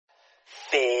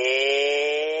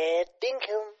Fair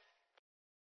Dinkum.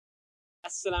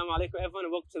 Assalamu alaikum everyone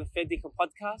and welcome to the Fair Dinkum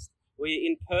podcast. We're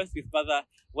in Perth with brother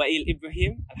Wa'il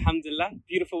Ibrahim. Alhamdulillah.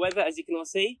 Beautiful weather as you can all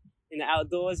see. In the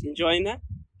outdoors, enjoying it.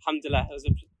 Alhamdulillah. It was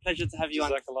a pleasure to have you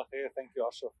on. Jazakallah khair. Thank you,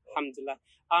 Ashraf. Alhamdulillah.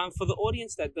 For the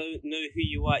audience that don't know who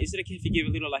you are, is it okay if you give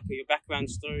a little your background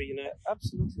story,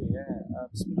 Absolutely, yeah.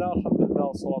 Bismillah,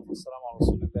 alhamdulillah, wa salatu wa salam ala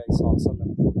Rasulillah sallallahu alaihi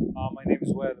wasallam. My name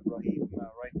is Wa'il Ibrahim.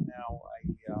 Right now I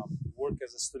work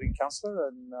as a student counselor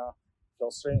in the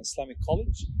Australian Islamic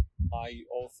College. I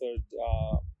authored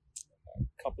a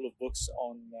couple of books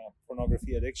on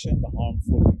pornography addiction, the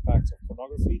harmful impacts of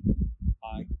pornography.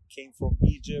 I came from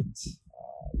Egypt,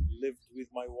 lived with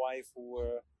my wife who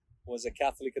was a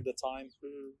Catholic at the time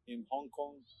in Hong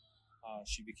Kong.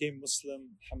 She became Muslim,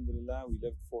 alhamdulillah. We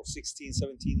lived for 16,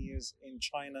 17 years in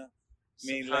China,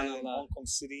 mainland in Hong Kong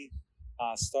City.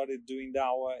 Started doing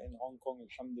da'wah in Hong Kong,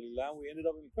 alhamdulillah. We ended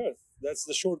up in Perth. That's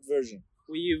the short version.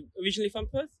 Were you originally from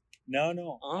Perth?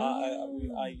 No.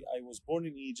 I was born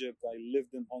in Egypt. I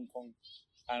lived in Hong Kong,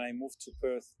 and I moved to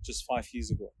Perth just 5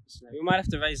 years ago. We might have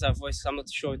to raise our voice. I'm not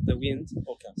too sure with the wind.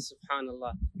 Okay.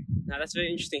 Subhanallah. Now that's very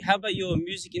interesting. How about your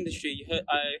music industry? You heard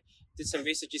I did some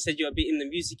research. You said you were a bit in the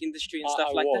music industry and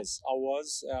stuff like that. I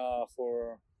was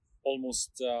for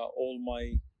almost all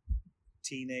my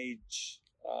teenage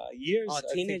years.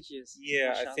 Teenage years. Yeah,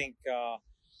 Mashallah. I think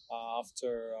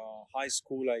after high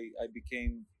school, I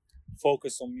became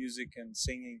focused on music and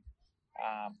singing.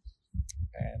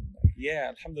 And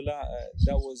yeah, alhamdulillah,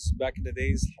 that was back in the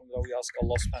days. Alhamdulillah, we ask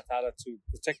Allah subhanahu wa ta'ala to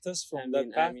protect us from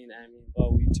that path. Ameen.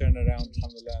 We turned around,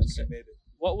 alhamdulillah, and we made it.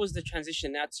 What was the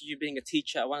transition now to you being a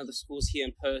teacher at one of the schools here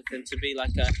in Perth and to be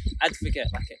like an advocate,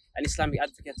 an Islamic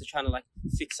advocate to trying to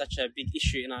fix such a big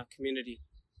issue in our community?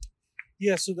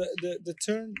 Yeah, so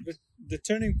the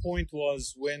turning point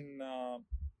was when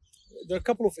there are a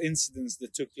couple of incidents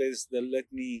that took place that let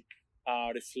me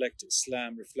reflect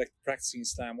practicing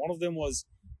Islam. One of them was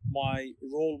my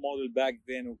role model back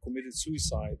then who committed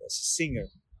suicide as a singer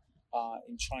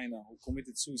in China, who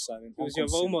committed suicide in Hong Kong. Who was your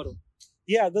role model?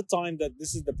 Yeah, at the time that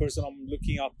this is the person I'm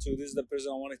looking up to, this is the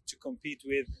person I wanted to compete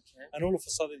with. Okay. And all of a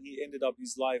sudden he ended up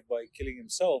his life by killing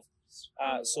himself.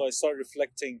 So I started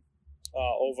reflecting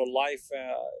over life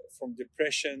from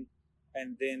depression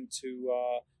and then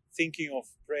to thinking of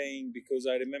praying, because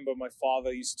I remember my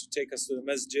father used to take us to the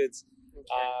masjids,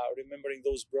 remembering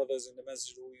those brothers in the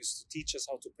masjid who used to teach us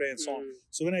how to pray and so on.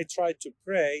 So when I tried to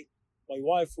pray, my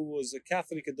wife, who was a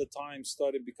Catholic at the time,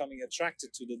 started becoming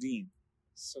attracted to the deen.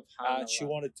 She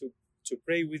wanted to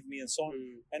pray with me and so on.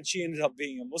 And she ended up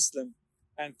being a Muslim,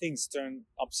 and things turned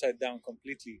upside down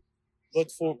completely. But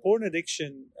for porn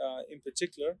addiction in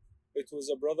particular, it was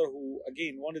a brother who,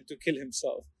 again, wanted to kill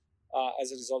himself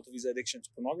as a result of his addiction to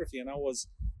pornography. And I was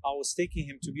taking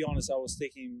him, to be honest, I was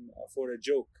taking him for a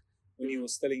joke when he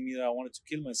was telling me that I wanted to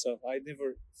kill myself. I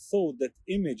never thought that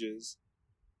images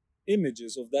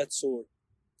of that sort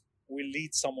will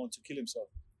lead someone to kill himself.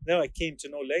 Now I came to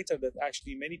know later that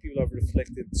actually many people have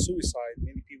reflected suicide.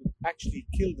 Many people actually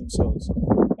kill themselves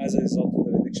as a result of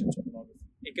their addiction to pornography.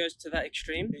 It goes to that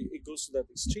extreme? It goes to that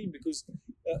extreme because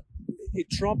it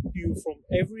robs you from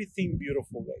everything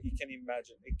beautiful that you can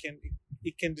imagine.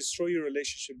 It can destroy your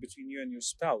relationship between you and your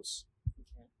spouse.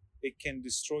 Okay. It can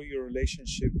destroy your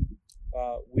relationship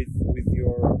with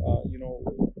your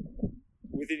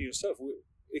within yourself.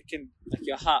 It can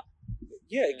your heart.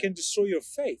 Yeah, it can destroy your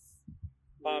faith.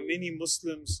 Many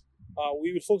Muslims.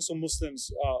 We will focus on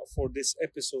Muslims for this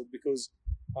episode because,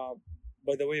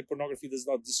 by the way, pornography does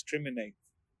not discriminate.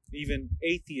 Even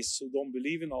atheists who don't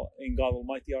believe in God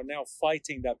Almighty are now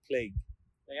fighting that plague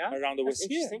around the West.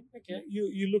 Interesting. Yeah. Okay.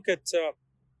 You look at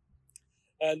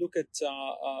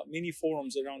many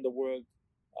forums around the world.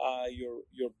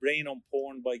 Your Brain on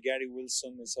Porn by Gary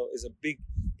Wilson is a big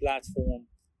platform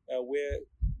where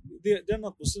they're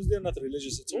not Muslims, they're not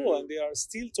religious at all, and they are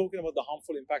still talking about the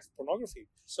harmful impact of pornography.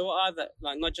 So what are the,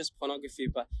 not just pornography,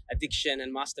 but addiction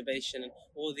and masturbation and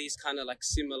all these kind of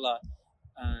similar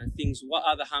things? What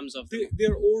are the harms of them?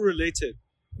 They're all related.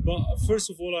 But first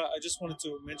of all, I just wanted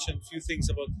to mention a few things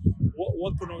about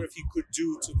what pornography could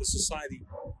do to the society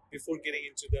before getting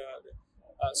into the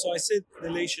so I said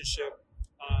relationship,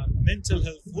 mental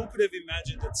health. Who could have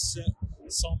imagined that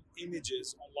some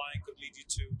images online could lead you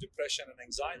to depression and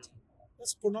anxiety?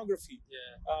 That's pornography.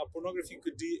 Yeah. Pornography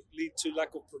could lead to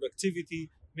lack of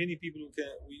productivity. Many people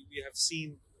we have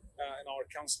seen in our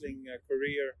counseling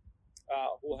career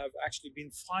who have actually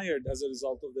been fired as a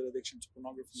result of their addiction to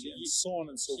pornography, and so on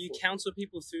and so forth. So you counsel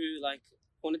people through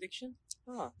porn addiction?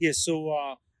 Yes.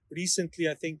 So recently,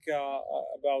 I think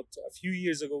about a few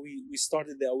years ago, we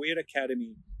started the Aware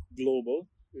Academy Global.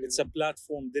 It's a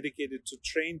platform dedicated to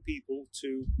train people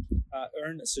to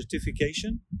earn a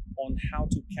certification on how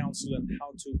to counsel and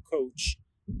how to coach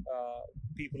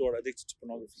people who are addicted to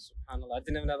pornography. SubhanAllah. I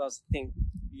didn't even know that was a thing.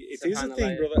 It is a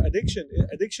thing, brother.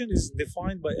 Addiction is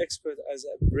defined by experts as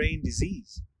a brain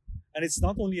disease, and it's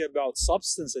not only about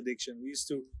substance addiction. We used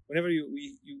to, whenever you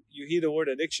hear the word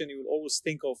addiction, you will always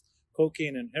think of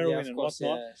cocaine and heroin and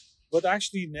whatnot. Yeah. But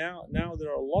actually, now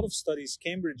there are a lot of studies.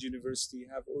 Cambridge University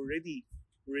have already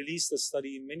released a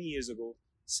study many years ago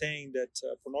saying that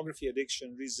pornography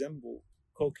addiction resemble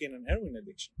cocaine and heroin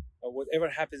addiction. Whatever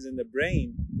happens in the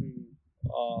brain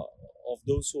of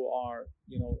those who are,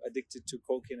 addicted to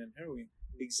cocaine and heroin,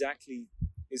 exactly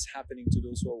is happening to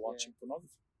those who are watching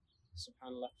pornography.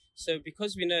 SubhanAllah. So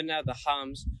because we know now the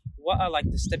harms, what are like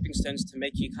the stepping stones to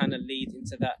make you kind of lead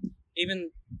into that?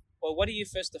 What do you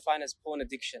first define as porn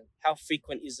addiction? How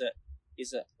frequent is it?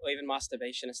 Or even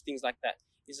masturbation and things like that?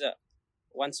 Is it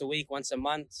once a week, once a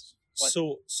month?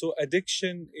 So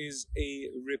addiction is a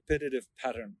repetitive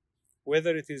pattern,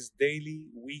 whether it is daily,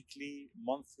 weekly,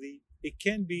 monthly. It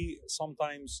can be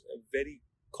sometimes very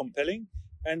compelling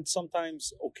and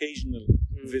sometimes occasional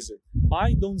visit.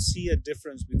 I don't see a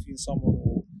difference between someone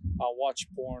who watch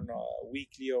porn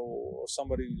weekly or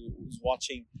somebody who's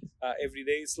watching every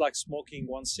day. It's like smoking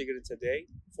one cigarette a day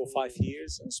for 5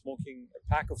 years and smoking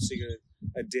a pack of cigarettes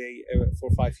a day for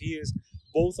 5 years.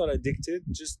 Both are addicted,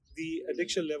 just the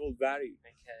addiction level vary.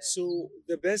 Okay. So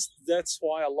that's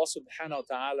why Allah subhanahu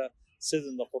wa ta'ala said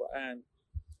in the Quran,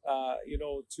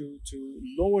 to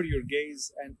lower your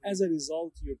gaze, and as a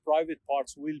result, your private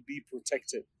parts will be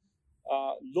protected.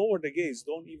 Lower the gaze.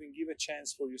 Don't even give a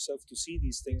chance for yourself to see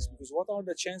these things, because what are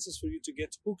the chances for you to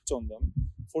get hooked on them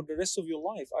for the rest of your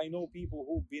life? I know people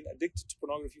who've been addicted to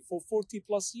pornography for 40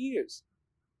 plus years.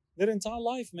 Their entire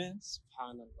life, man.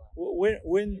 SubhanAllah.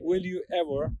 When will you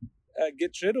ever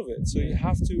get rid of it? So you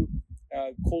have to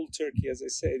cold turkey, as I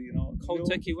said. Cold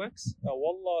turkey works.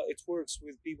 Wallah, it works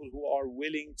with people who are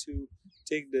willing to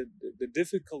take the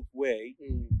difficult way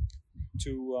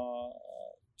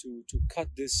to cut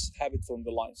this habit from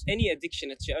the lives. Any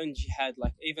addiction, it's your own jihad.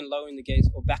 Like even lowering the gaze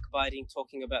or backbiting,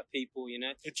 talking about people.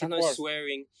 I know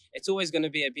swearing. It's always going to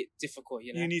be a bit difficult.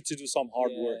 You need to do some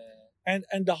hard work.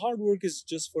 And the hard work is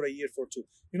just for a year, for two.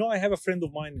 I have a friend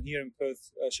of mine here in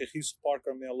Perth, Sheikh Yusuf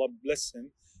Parker, may Allah bless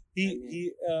him.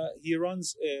 He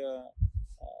runs a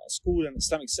school and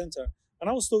Islamic center. And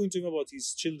I was talking to him about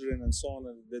his children and so on,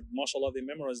 and that, mashallah, they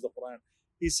memorize the Quran.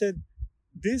 He said,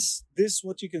 this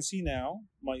what you can see now,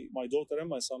 my daughter and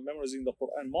my son memorizing the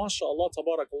Quran, mashallah,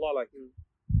 tabarakallah, like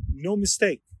no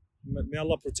mistake. May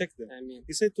Allah protect them. Ameen.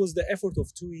 He said it was the effort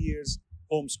of 2 years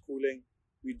homeschooling.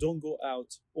 We don't go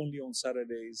out only on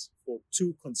Saturdays for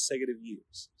 2 consecutive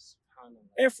years.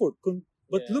 Effort.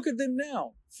 But look at them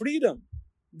now. Freedom.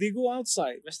 They go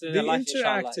outside. They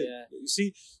interact. You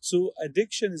see, so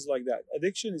addiction is like that.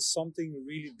 Addiction is something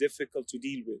really difficult to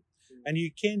deal with. And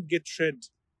you can't get rid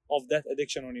of that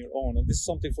addiction on your own. And this is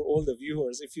something for all the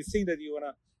viewers. If you think that you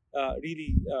want to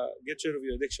really get rid of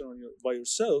your addiction by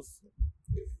yourself,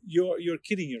 you're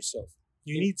kidding yourself.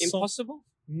 You need impossible?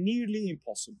 Nearly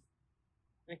impossible.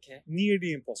 Okay.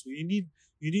 Nearly impossible. You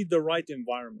need the right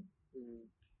environment.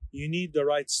 You need the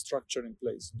right structure in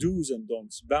place, do's and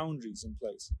don'ts, boundaries in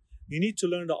place. You need to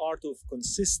learn the art of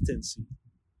consistency.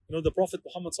 The Prophet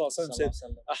Muhammad said,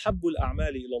 أَحَبُّ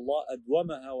الْأَعْمَالِ إِلَى اللَّهِ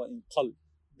أَدْوَمَهَا وَإِنْ قَلَّ.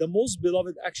 The most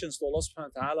beloved actions to Allah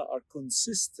subhanahu wa ta'ala are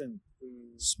consistent,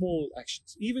 small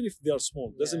actions. Even if they are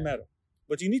small, doesn't matter.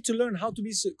 But you need to learn how to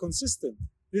be consistent.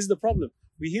 This is the problem.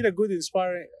 We hear a good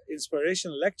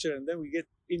inspirational lecture and then we get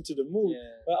into the mood.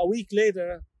 But a week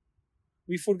later,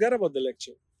 we forget about the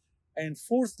lecture. And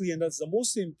fourthly, and that's the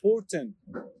most important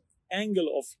angle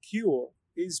of cure,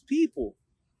 is people.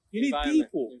 You need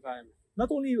people. Not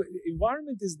only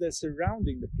environment is the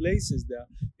surrounding, the places,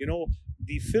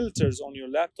 the filters on your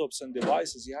laptops and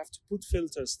devices. You have to put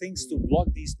filters, things to block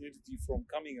these nudity from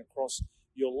coming across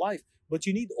your life. But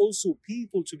you need also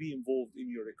people to be involved in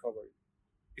your recovery.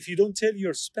 If you don't tell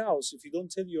your spouse, if you don't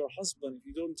tell your husband, if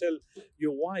you don't tell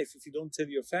your wife, if you don't tell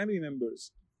your family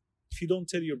members, if you don't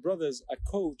tell your brothers, a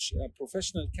coach, a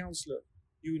professional counselor,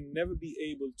 you will never be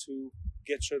able to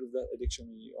get rid of that addiction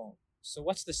on your own. So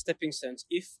what's the stepping stones?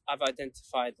 If I've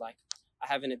identified, like, I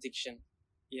have an addiction,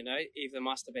 either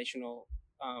masturbation or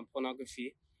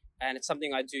pornography, and it's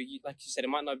something I do, like you said, it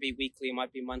might not be weekly, it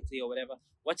might be monthly or whatever.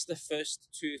 What's the first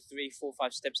 2, 3, 4,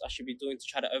 5 steps I should be doing to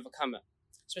try to overcome it?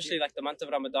 Especially like the month of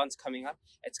Ramadan's coming up.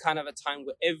 It's kind of a time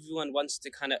where everyone wants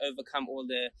to kind of overcome all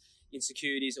their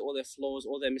insecurities, all their flaws,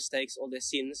 all their mistakes, all their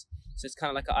sins. So it's kind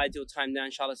of like an ideal time now,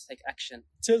 inshallah, to take action.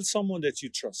 Tell someone that you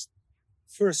trust.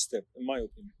 first step, in my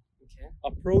opinion. Okay.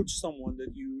 Approach someone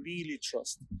that you really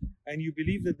trust and you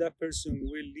believe that that person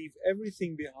will leave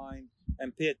everything behind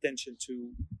and pay attention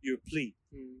to your plea.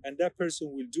 And that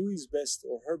person will do his best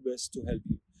or her best to help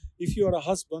you. If you're a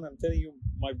husband, I'm telling you,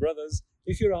 my brothers,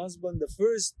 if you're a husband, the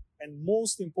first and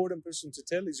most important person to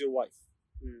tell is your wife.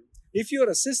 If you're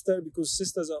a sister, because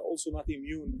sisters are also not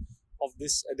immune of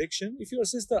this addiction, if you're a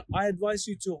sister, I advise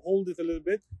you to hold it a little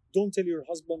bit. Don't tell your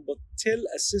husband, but tell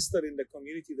a sister in the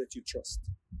community that you trust.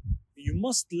 You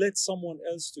must let someone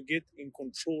else to get in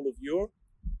control of your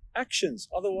actions.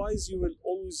 Otherwise, you will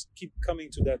always keep coming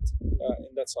to that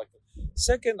in that cycle.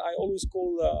 Second, I always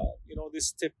call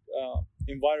this tip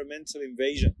environmental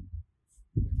invasion.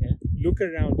 Okay. Look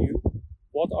around you.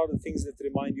 What are the things that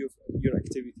remind you of your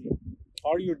activity?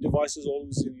 Are your devices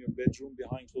always in your bedroom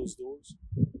behind closed doors?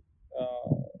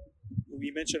 We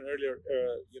mentioned earlier,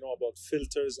 about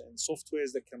filters and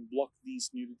softwares that can block these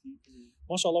nudity.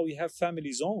 MashaAllah, we have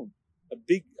Family Zone,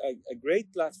 a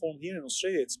great platform here in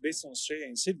Australia. It's based in Australia,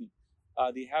 in Sydney.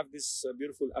 They have this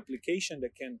beautiful application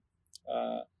that can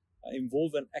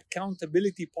involve an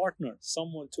accountability partner,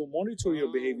 someone to monitor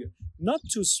your behavior, not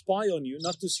to spy on you,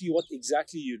 not to see what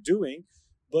exactly you're doing,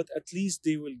 but at least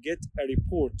they will get a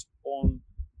report on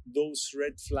those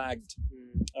red flagged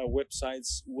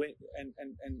websites,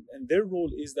 and their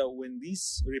role is that when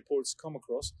these reports come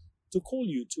across, to call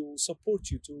you, to support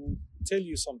you, to tell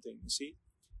you something, you see.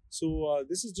 So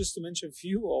this is just to mention a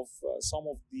few of some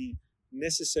of the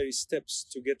necessary steps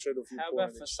to get rid of your porn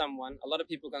However, for someone, a lot of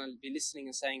people are going to be listening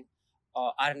and saying,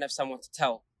 "Oh, I don't have someone to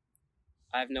tell.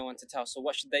 I have no one to tell." So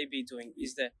what should they be doing?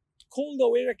 Is there Call the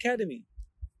Aware Academy.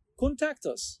 Contact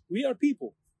us. We are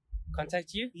people.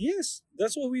 Contact you? Yes,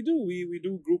 that's what we do. We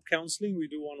do group counseling. We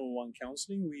do one-on-one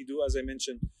counseling. We do, as I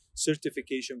mentioned,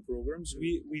 certification programs.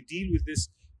 We deal with this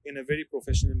in a very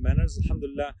professional manner.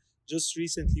 Alhamdulillah, just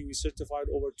recently we certified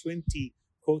over 20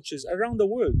 coaches around the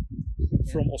world.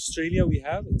 From Australia we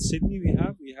have, in Sydney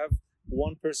we have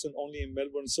one person only in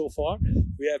Melbourne so far.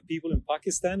 We have people in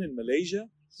Pakistan, in Malaysia,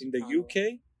 in the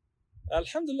UK.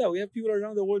 Alhamdulillah, we have people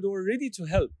around the world who are ready to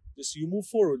help. Just you move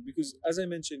forward, because as I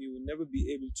mentioned, you will never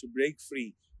be able to break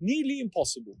free, nearly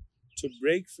impossible to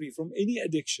break free from any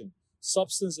addiction,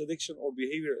 substance addiction or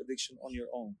behavior addiction on your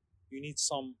own. You need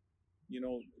some,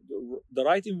 the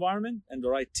right environment and the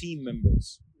right team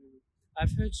members.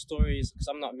 I've heard stories, because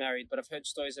I'm not married, but I've heard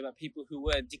stories about people who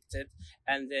were addicted,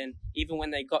 and then even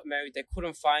when they got married, they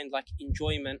couldn't find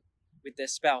enjoyment with their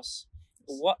spouse.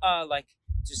 What are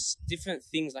just different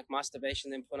things like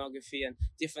masturbation and pornography and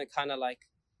different kind of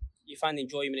you find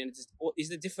enjoyment in it? Is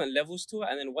there different levels to it?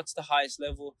 And then what's the highest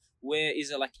level? Where is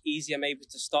it easier maybe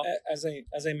to stop? As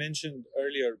I mentioned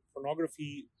earlier,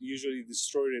 pornography usually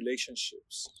destroys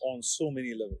relationships on so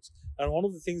many levels. And one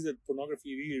of the things that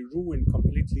pornography really ruins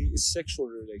completely is sexual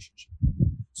relationship.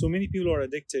 So many people are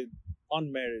addicted,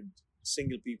 unmarried,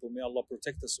 single people. May Allah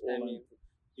protect us all,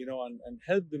 and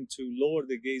help them to lower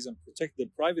their gaze and protect their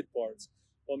private parts.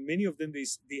 But many of them,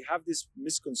 they have this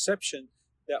misconception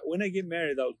that when I get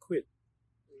married, I'll quit.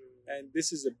 And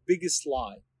this is the biggest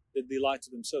lie that they lie to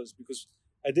themselves, because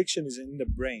addiction is in the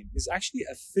brain. It's actually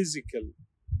a physical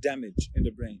damage in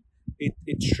the brain.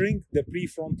 It shrinks the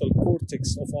prefrontal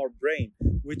cortex of our brain,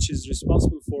 which is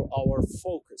responsible for our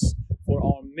focus, for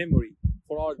our memory,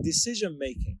 for our decision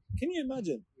making. Can you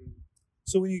imagine?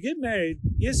 So when you get married,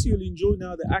 yes, you'll enjoy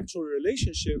now the actual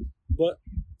relationship, but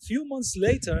a few months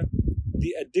later,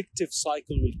 the addictive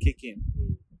cycle will kick in,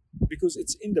 because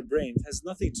it's in the brain. It has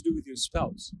nothing to do with your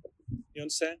spouse. You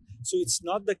understand? So it's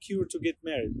not the cure to get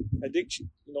married. Addiction,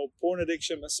 porn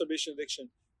addiction, masturbation addiction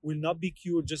will not be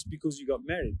cured just because you got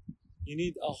married. You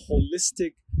need a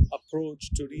holistic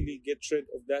approach to really get rid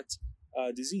of that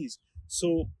disease.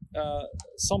 So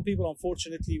some people,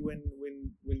 unfortunately, when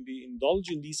they indulge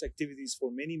in these activities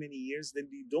for many, many years, then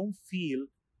they don't feel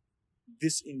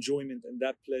this enjoyment and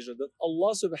that pleasure that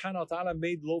Allah subhanahu wa ta'ala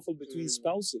made lawful between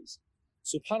spouses.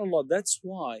 SubhanAllah, that's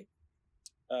why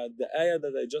the ayah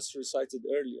that I just recited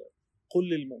earlier, قُلْ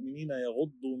لِلْمُؤْمِنِينَ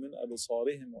يَغُضُّوا مِنْ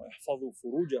أَبْصَارِهِمْ وَيَحْفَظُوا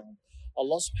فُرُوجَهُم.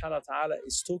 Allah subhanahu wa ta'ala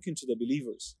is talking to the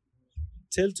believers.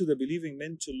 Tell to the believing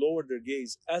men to lower their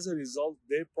gaze. As a result,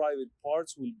 their private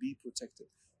parts will be protected.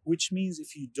 Which means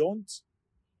if you don't,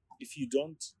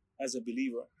 as a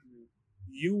believer,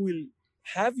 you will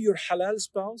have your halal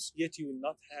spouse, yet you will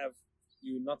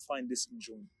not find this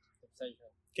enjoyment.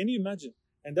 Can you imagine?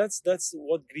 And that's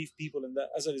what grief people, and that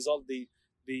as a result they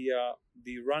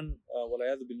run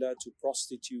walayadu billah to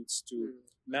prostitutes, to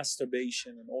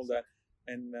masturbation and all that,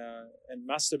 and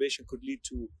masturbation could lead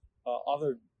to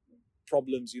other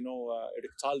problems,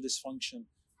 erectile dysfunction,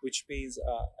 which means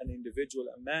an individual,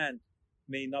 a man,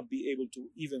 may not be able to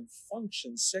even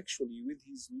function sexually with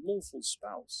his lawful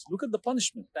spouse. Look at the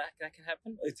punishment. That can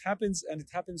happen. It happens, and it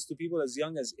happens to people as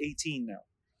young as 18 now.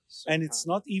 And it's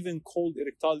not even called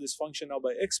erectile dysfunction now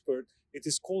by expert. It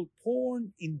is called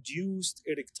porn-induced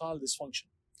erectile dysfunction.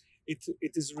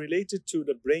 It is related to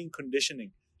the brain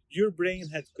conditioning. Your brain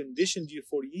had conditioned you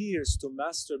for years to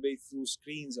masturbate through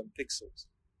screens and pixels.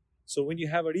 So when you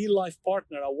have a real-life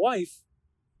partner, a wife,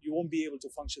 you won't be able to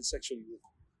function sexually with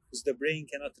her, because the brain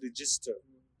cannot register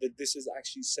that this is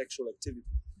actually sexual activity.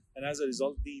 And as a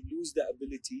result, they lose the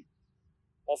ability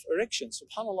of erection.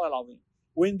 SubhanAllah al-Azim.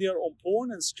 When they are on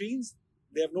porn and screens,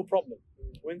 they have no problem.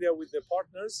 When they are with their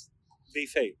partners, they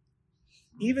fail.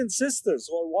 Even sisters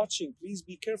who are watching, please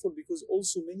be careful, because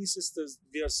also many sisters,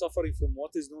 they are suffering from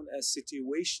what is known as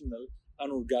situational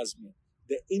anorgasmia,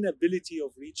 the inability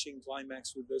of reaching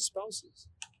climax with their spouses.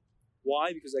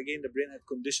 Why? Because again, the brain had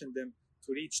conditioned them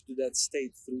to reach to that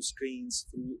state through screens,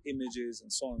 through images,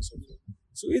 and so on and so forth.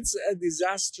 So it's a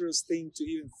disastrous thing to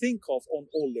even think of on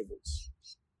all levels.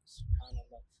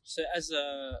 So as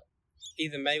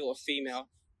either male or female,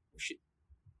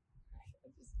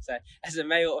 as a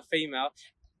male or female,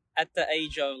 at the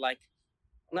age of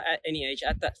not at any age,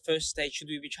 at that first stage, should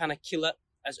we be trying to kill it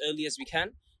as early as we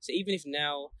can? So even if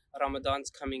now Ramadan's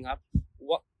coming up,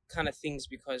 what kind of things,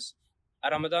 because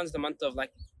Ramadan's the month of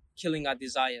killing our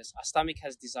desires. Our stomach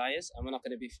has desires, and we're not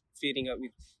going to be feeding it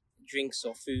with drinks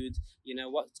or food.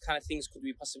 What kind of things could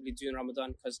we possibly do in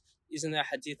Ramadan? Because isn't there a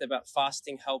hadith about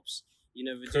fasting helps,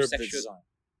 reduce sexual...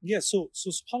 Yeah, so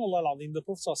subhanAllah al-Azim, the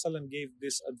Prophet ﷺ gave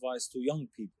this advice to young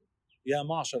people. Ya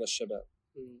ma'ashar al-shabab.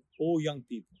 O young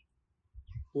people.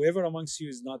 Whoever amongst you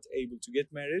is not able to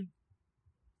get married,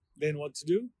 then what to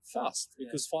do? Fast.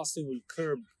 Because fasting will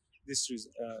curb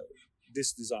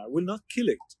this desire. Will not kill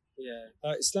it.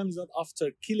 Yeah. Islam is not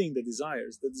after killing the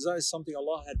desires. The desire is something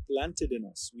Allah had planted in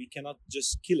us. We cannot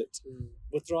just kill it.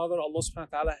 But rather Allah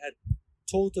subhanahu wa ta'ala had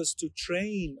taught us to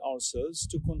train ourselves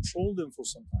to control them for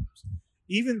some time.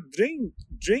 Even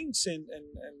drinks and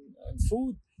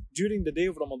food during the day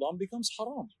of Ramadan becomes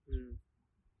haram.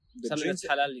 Something that's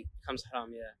halal becomes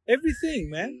haram, Everything,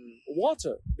 man.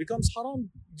 Water becomes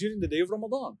haram during the day of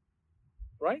Ramadan.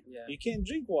 Right? Yeah. You can't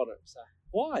drink water.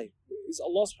 Why? Is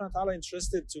Allah subhanahu wa ta'ala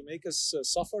interested to make us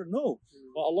suffer? No.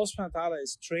 But Allah subhanahu wa ta'ala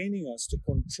is training us to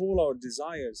control our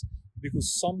desires,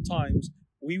 because sometimes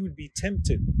we would be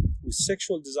tempted with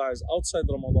sexual desires outside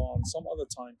Ramadan, some other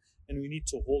time, and we need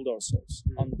to hold ourselves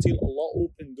until Allah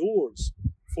open doors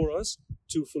for us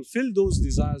to fulfill those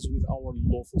desires with our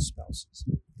lawful spouses.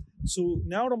 So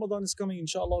now Ramadan is coming,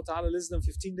 inshallah ta'ala, less than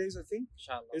 15 days, I think.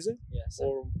 Inshallah. Is it? Yes.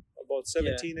 Or about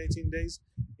 17, 18 days,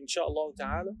 inshallah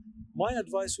ta'ala. My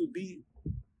advice would be,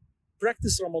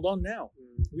 practice Ramadan now.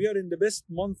 We are in the best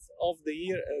month of the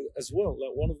year as well,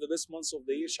 one of the best months of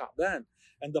the year, Sha'ban.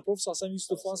 And the Prophet ﷺ used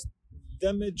to fast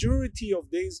the majority of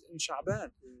days in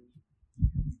Sha'ban.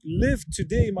 Live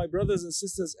today, my brothers and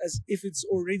sisters, as if it's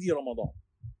already Ramadan.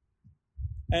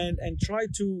 And try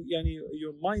to,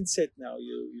 your mindset now,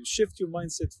 you shift your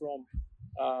mindset from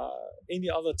any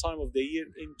other time of the year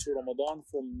into Ramadan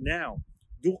from now.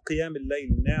 Do Qiyam al-Layl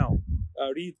now.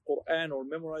 Read Quran or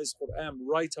memorize Quran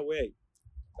right away.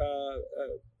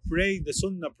 Pray the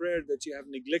Sunnah prayer that you have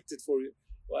neglected for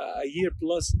a year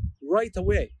plus right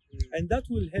away. And that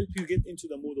will help you get into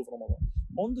the mood of Ramadan.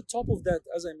 On the top of that,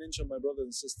 as I mentioned, my brothers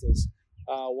and sisters,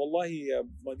 wallahi,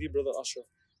 my dear brother Ashraf,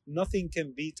 nothing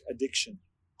can beat addiction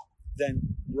than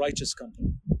righteous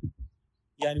company.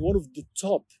 One of the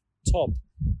top.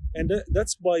 And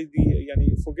that's by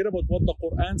forget about what the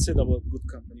Quran said about good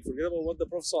company. Forget about what the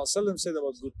Prophet ﷺ said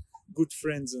about good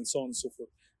friends and so on and so forth.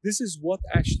 This is what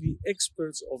actually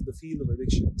experts of the field of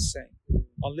addiction is saying.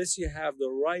 Unless you have the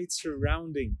right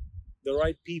surrounding, the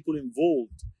right people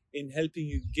involved in helping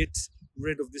you get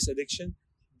rid of this addiction,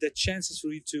 the chances for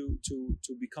you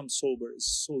to become sober is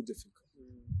so difficult.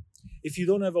 If you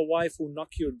don't have a wife who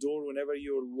knock your door whenever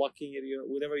you're locking it,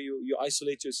 whenever you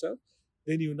isolate yourself,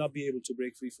 then you will not be able to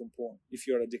break free from porn if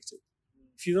you're addicted.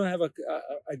 If you don't have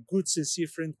a good, sincere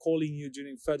friend calling you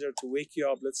during Fajr to wake you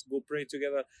up, let's go pray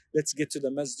together, let's get to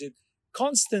the masjid,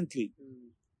 constantly,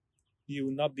 you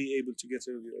will not be able to get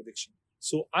rid of your addiction.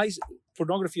 So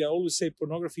pornography, I always say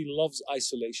pornography loves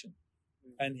isolation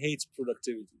and hates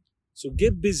productivity. So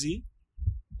get busy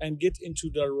and get into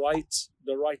the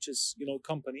righteous,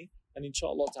 company, and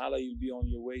inshallah ta'ala you'll be on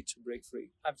your way to break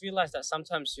free. I've realized that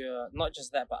sometimes you're not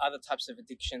just that, but other types of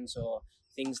addictions or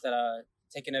things that are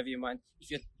taking over your mind.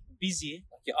 If you're busy,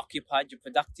 you're occupied, you're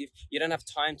productive, you don't have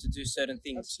time to do certain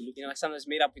things. Absolutely. Sometimes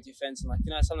meet up with your friends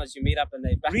and sometimes you meet up and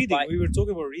they backbite. Reading, we were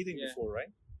talking about reading before,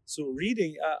 right? So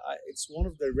reading, it's one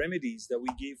of the remedies that we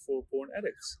give for porn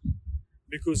addicts,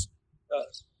 because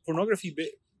pornography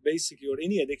basically, or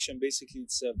any addiction, basically,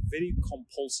 it's a very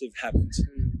compulsive habit.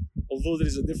 Although there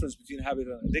is a difference between habit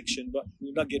and addiction, but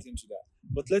we'll not get into that.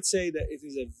 But let's say that it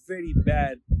is a very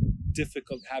bad,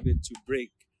 difficult habit to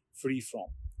break free from,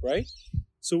 right?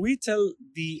 So we tell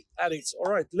the addicts, all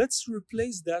right, let's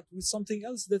replace that with something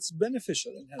else that's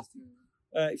beneficial and healthy.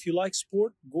 If you like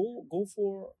sport, go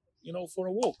for for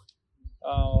a walk.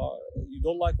 You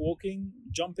don't like walking,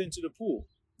 jump into the pool.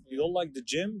 You don't like the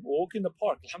gym, walk in the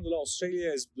park. Alhamdulillah,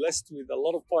 Australia is blessed with a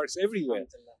lot of parks everywhere.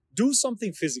 Do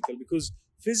something physical, because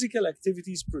physical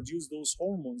activities produce those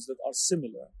hormones that are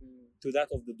similar to that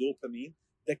of the dopamine,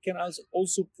 that can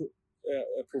also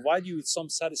provide you with some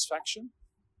satisfaction.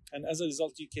 And as a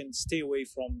result, you can stay away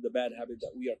from the bad habit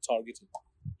that we are targeting.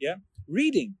 Yeah,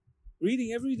 reading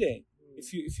every day.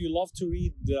 If you love to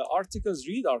read the articles,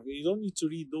 read articles. You don't need to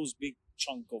read those big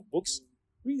chunk of books.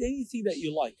 Read anything that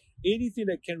you like, anything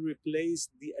that can replace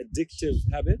the addictive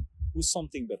habit with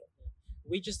something better.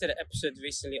 We just did an episode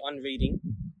recently on reading,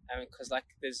 because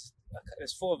there's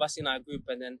 4 of us in our group,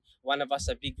 and then one of us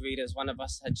are big readers, one of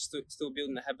us are still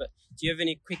building the habit. Do you have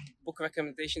any quick book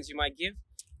recommendations you might give?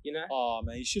 Oh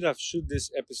man, you should have shoot this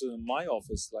episode in my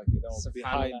office,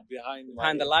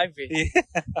 behind the library.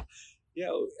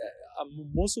 Yeah,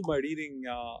 most of my reading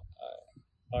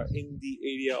are in the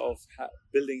area of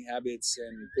building habits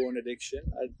and porn addiction.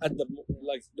 At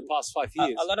the past 5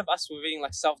 years, a lot of us were reading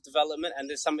like self-development, and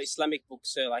there's some Islamic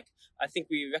books. So I think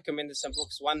we recommended some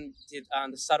books. One did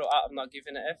The Subtle Art of Not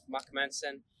Giving a F, Mark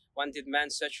Manson. One did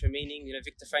Man's Search for Meaning,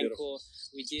 Viktor Frankl. Beautiful.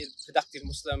 We did Productive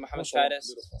Muslim, Muhammad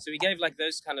Faris. So we gave like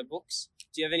those kind of books.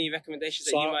 Do you have any recommendations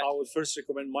that you might? I would first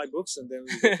recommend my books, and then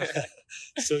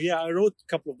So yeah, I wrote a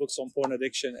couple of books on porn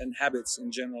addiction and habits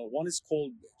in general. One is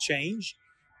called Change,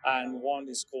 and one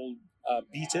is called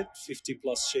Beat It, 50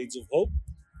 Plus Shades of Hope.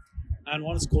 And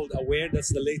one is called Aware,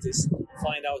 that's the latest,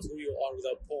 Find Out Who You Are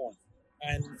Without Porn.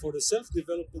 And for the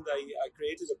self-development, I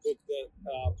created a book that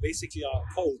basically are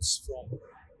quotes from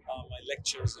my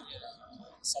lectures, and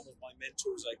some of my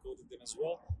mentors, I quoted them as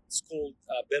well. It's called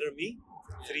Better Me,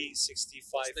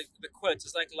 365. It's the quotes,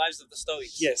 it's like Lives of the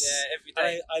Stoics. Yes. Yeah, every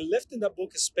day. I left in that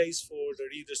book a space for the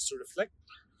readers to reflect,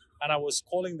 and I was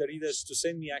calling the readers to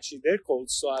send me actually their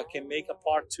quotes, so I can make a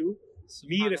part 2,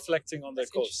 me reflecting on their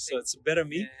quotes. So it's Better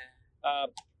Me. Yeah.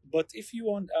 But if you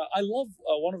want, I love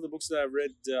one of the books that I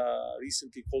read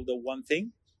recently called The One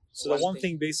Thing. So The One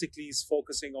Thing basically is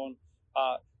focusing on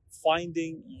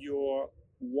finding your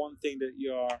one thing that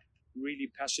you are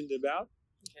really passionate about,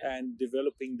 and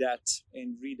developing that,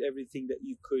 and read everything that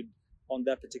you could on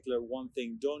that particular one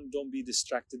thing. Don't be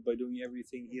distracted by doing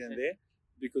everything here and there,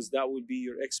 because that would be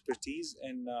your expertise.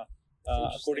 And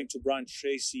according to Brian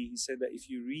Tracy, he said that if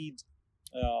you read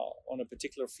on a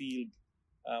particular field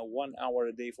 1 hour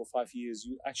a day for 5 years,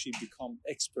 you actually become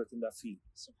expert in that field.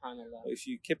 Subhanallah. If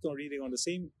you kept on reading on the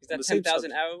same, is that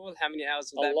 10,000 hour rule? How many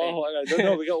hours would that be? I don't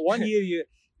know. We got 1 year.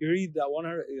 You read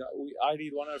 100. I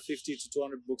read 150 to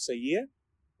 200 books a year.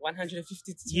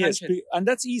 150 to 200. Yes, and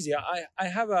that's easy. I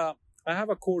have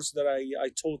a course that I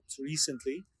taught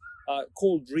recently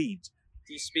called Read.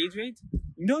 Do you speed read?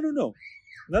 No,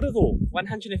 not at all.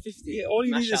 150. Yeah, all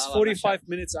you need is 45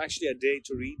 minutes actually a day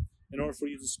to read, in order for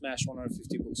you to smash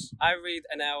 150 books. I read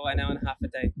an hour and a half a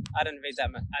day. I don't read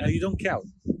that much. No, you don't count.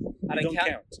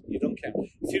 You don't count.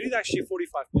 If you read actually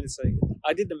 45 minutes,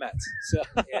 I did the math. So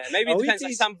yeah, maybe it depends.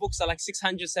 Like some books are like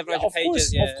 600, 700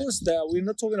 pages. Of course, we're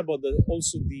not talking about the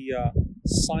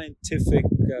scientific,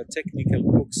 technical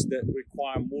books that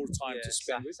require more time to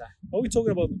spend with. Are we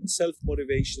talking about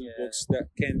self-motivation books that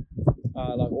can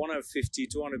like 150,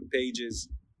 200 pages?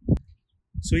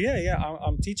 So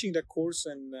I'm teaching that course,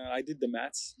 and I did the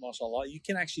maths, mashallah. You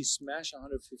can actually smash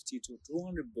 150 to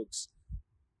 200 books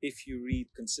if you read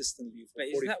consistently for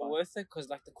 45. But is that worth it? Because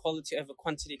like the quality over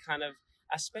quantity kind of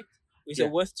aspect? Is it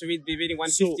worth to be reading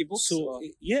 150 books?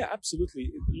 Yeah,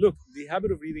 absolutely. Look, the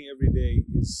habit of reading every day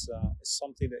is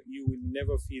something that you will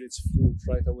never feel its fruit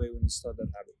right away when you start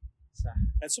that habit.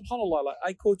 And subhanAllah, like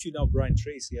I quote you now, Brian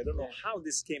Tracy. I don't know how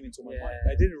this came into my mind.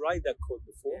 I didn't write that quote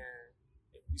before.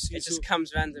 You see, it just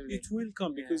comes randomly. It will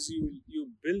come because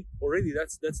you build already.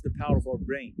 That's the power of our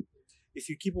brain. If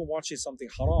you keep on watching something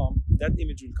haram, that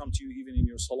image will come to you even in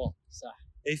your salah.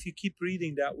 If you keep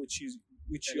reading that which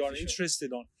you are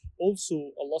interested on, also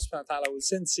Allah subhanahu wa ta'ala will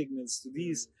send signals to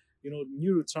these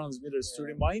neurotransmitters to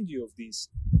remind you of these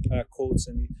quotes.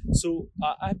 And so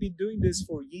I've been doing this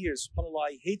for years.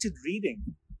 SubhanAllah, I hated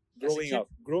reading growing up.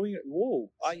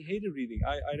 I hated reading.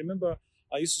 I remember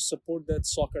I used to support that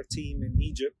soccer team in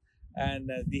Egypt, and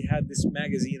they had this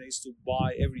magazine I used to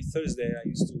buy every Thursday. I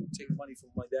used to take money from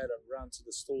my dad and run to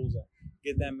the stores and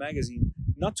get that magazine,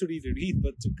 not to really read,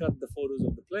 but to cut the photos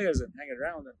of the players and hang it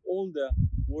around, and all the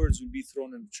words would be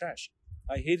thrown in the trash.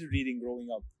 I hated reading growing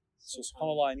up. So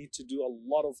subhanAllah, I need to do a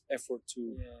lot of effort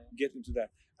to get into that.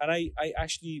 And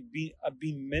I've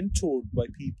been mentored by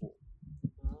people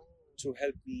to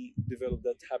help me develop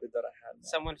that habit that I had now.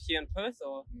 Someone here in Perth,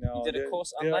 or No, you did a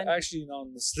course online? they're actually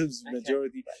non-Muslims, Okay.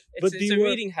 majority. It's a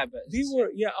reading habit. They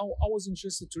were, yeah. I was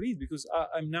interested to read because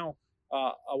I'm now.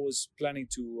 I was planning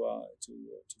to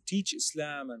teach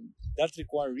Islam, and that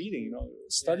required reading,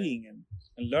 studying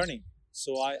and learning.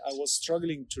 So I was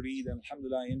struggling to read, and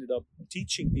alhamdulillah, I ended up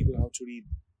teaching people how to read.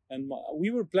 And we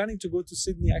were planning to go to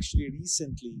Sydney actually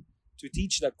recently to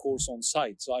teach that course on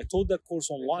site. So I taught that course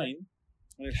online,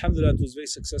 and alhamdulillah, it was very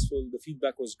successful. The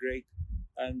feedback was great.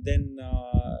 And then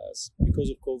because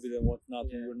of COVID and whatnot,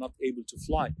 we were not able to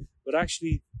fly. But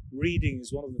actually, reading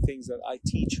is one of the things that I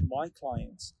teach my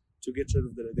clients to get rid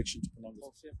of their addiction to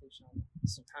pornography.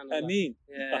 SubhanAllah. I mean,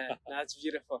 yeah, that's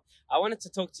beautiful. I wanted to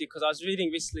talk to you because I was reading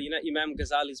recently, Imam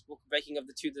Ghazali's book, Breaking of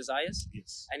the Two Desires.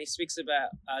 yes. And he speaks about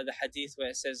the hadith where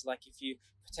it says, like, if you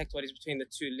protect what is between the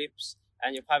two lips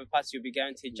and your private parts, you'll be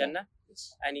guaranteed Jannah.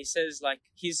 Yes. And he says, like,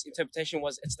 his interpretation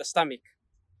was it's the stomach.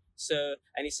 So,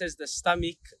 and he says the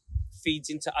stomach feeds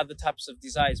into other types of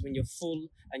desires. When you're full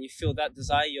and you feel that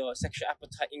desire, your sexual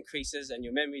appetite increases and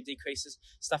your memory decreases,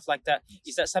 stuff like that.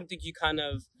 Is that something you kind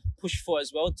of push for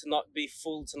as well, to not be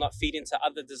full, to not feed into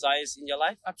other desires in your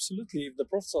life? Absolutely. If the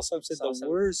Prophet ﷺ said the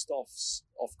worst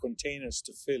of containers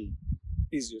to fill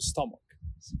is your stomach.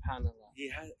 SubhanAllah.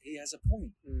 He has a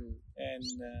point. And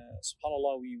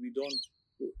subhanAllah, we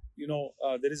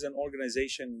don't, there is an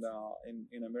organization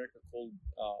in America called,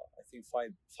 I think,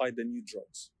 Fight the New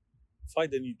Drugs.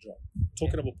 Fight the New Drug,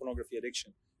 talking about pornography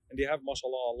addiction. And they have,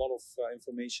 mashallah, a lot of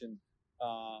information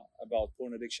about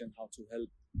porn addiction, how to help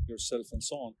yourself and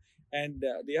so on. And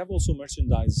they have also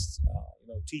merchandise,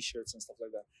 t-shirts and stuff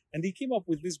like that. And they came up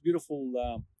with this beautiful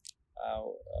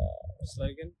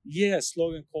slogan? Yeah,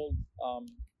 slogan called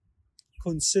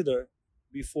consider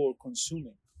before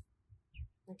consuming.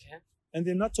 Okay. And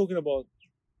they're not talking about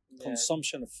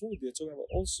consumption of food. They're talking about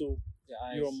also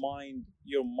your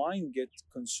mind get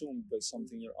consumed by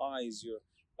something. Your eyes, your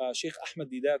Sheikh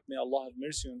Ahmed Didat, may Allah have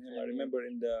mercy on him. I remember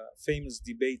in the famous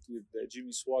debate with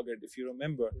Jimmy Swaggart, if you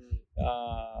remember,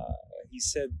 he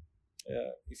said,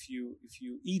 if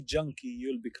you eat junky,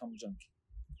 you'll become junky.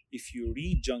 If you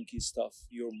read junky stuff,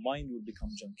 your mind will become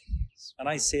junky. And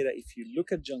I say that if you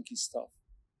look at junky stuff,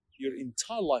 your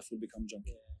entire life will become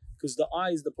junky. Because the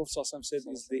eyes, the Prophet ﷺ said,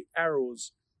 is the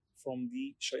arrows from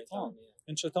the shaitan.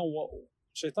 And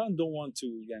shaitan don't want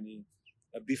to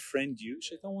befriend you.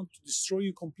 Shaitan wants to destroy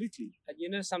you completely.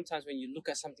 And sometimes when you look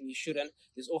at something you shouldn't,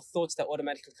 there's all thoughts that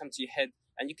automatically come to your head,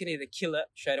 and you can either kill it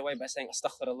straight away by saying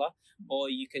astaghfirullah, or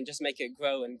you can just make it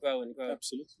grow and grow and grow.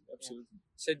 Absolutely.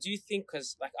 So do you think,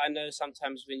 because I know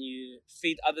sometimes when you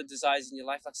feed other desires in your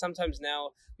life, like sometimes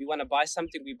now we want to buy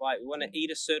something, we buy it. We want to eat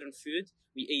a certain food,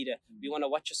 we eat it. We want to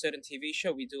watch a certain TV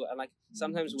show, we do it. And like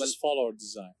sometimes we'll just follow our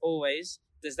desire. Always.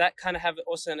 Does that kind of have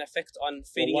also an effect on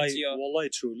feeding into your... Wallahi,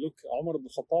 true. Look, Umar ibn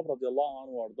Khattab radiallahu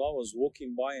anhu was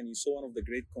walking by and he saw one of the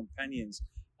great companions.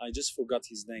 I just forgot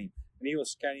his name. And he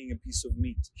was carrying a piece of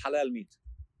meat, halal meat.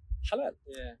 Halal.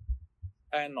 Yeah.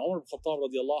 And Umar ibn Khattab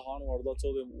radiallahu anhu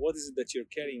told him, what is it that you're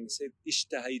carrying? He said,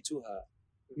 ishtahaytuha,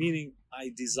 meaning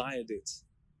I desired it.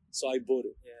 So I bought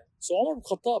it. Yeah. So Umar ibn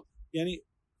Khattab,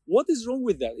 what is wrong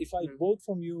with that? If I bought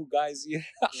from you guys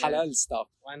halal stuff,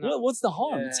 why not? What's the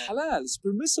harm? Yeah. It's halal, it's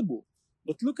permissible.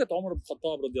 But look at Umar ibn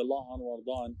Khattab radiallahu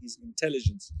anhu and his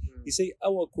intelligence. He say,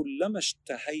 أَوَ كُلَّمَا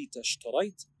اشْتَهَيْتَ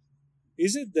اشْتَرَيْتَ.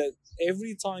 Is it that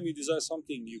every time you desire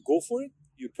something, you go for it,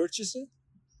 you purchase it?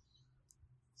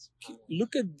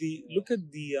 Look at the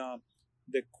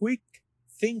quick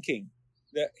thinking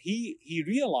that he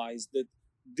realized that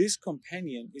this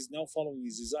companion is now following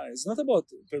his desire. It's not about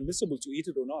permissible to eat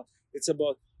it or not. It's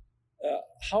about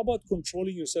how about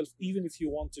controlling yourself even if you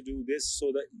want to do this,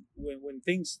 so that when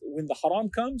the haram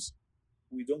comes,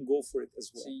 we don't go for it as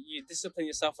well. So you discipline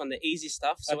yourself on the easy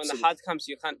stuff, so Absolutely. when the hard comes,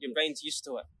 your brain's used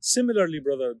to it. Similarly,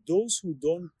 brother, those who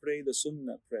don't pray the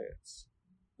sunnah prayers,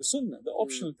 the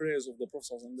optional prayers of the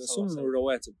Prophet, the sunnah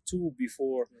rawatib, 2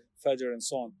 before Fajr and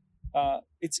so on,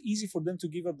 it's easy for them to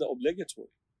give up the obligatory.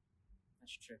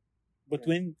 That's true. But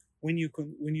when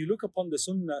you look upon the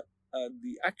sunnah,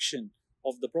 the action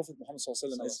of the Prophet Muhammad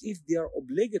ﷺ as if they are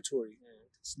obligatory,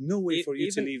 there's no way for you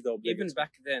to leave the obligatory. Even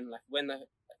back then, like when the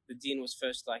deen was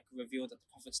first revealed at the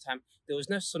Prophet's time, there was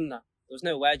no sunnah. There was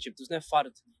no wajib. There was no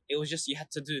fard. It was just you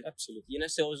had to do. Absolutely. You know,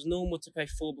 so it was normal to pray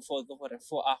 4 before Dhuhr and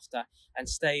 4 after, and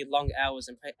stay long hours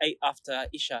and pray 8 after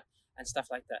Isha and stuff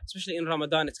like that. Especially in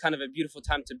Ramadan, it's kind of a beautiful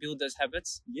time to build those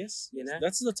habits. Yes, you know,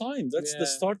 that's the time. That's the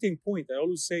starting point. I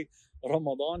always say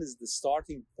Ramadan is the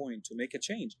starting point to make a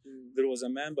change. There was a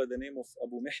man by the name of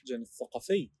Abu Mihjan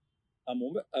al-Thaqafi.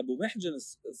 Abu Mihjan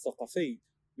al-Thaqafi,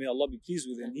 may Allah be pleased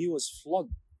with him, he was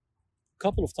flogged a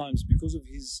couple of times because of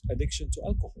his addiction to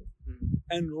alcohol.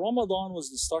 And Ramadan was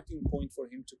the starting point for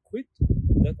him to quit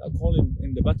that alcohol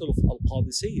in the Battle of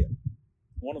Al-Qadisiyah,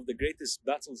 one of the greatest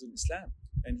battles in Islam.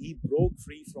 And he broke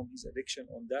free from his addiction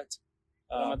on that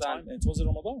time, and it was in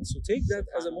Ramadan. So take that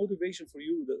as a motivation for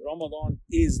you, that Ramadan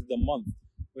is the month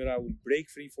where I will break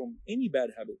free from any bad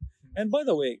habit. And by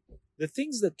the way, the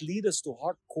things that lead us to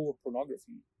hardcore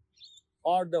pornography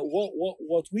are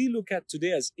what we look at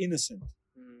today as innocent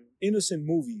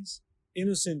movies,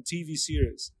 innocent TV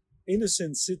series,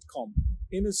 innocent sitcom,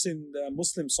 innocent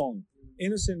Muslim song,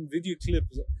 innocent video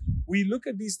clips. We look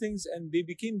at these things and they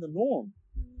became the norm.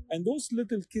 And those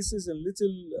little kisses and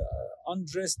little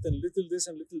undressed and little this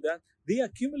and little that, they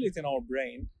accumulate in our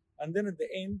brain. And then at the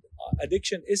end,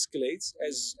 addiction escalates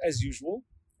as usual.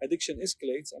 Addiction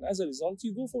escalates. And as a result,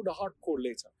 you go for the hardcore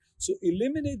later. So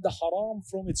eliminate the haram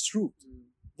from its root.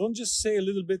 Don't just say a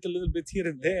little bit here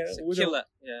and there. Kill it.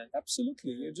 Yeah.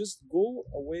 Absolutely. You just go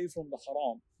away from the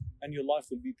haram and your life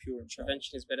will be pure, inshallah.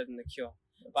 Prevention is better than the cure.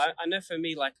 But I know for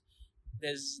me, like,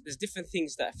 there's different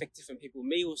things that affect different people.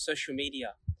 Me or social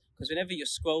media. Because whenever you're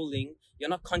scrolling, you're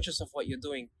not conscious of what you're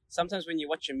doing. Sometimes when you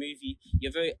watch a movie,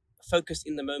 you're very focused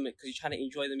in the moment because you're trying to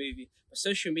enjoy the movie. But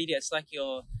social media, it's like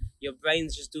your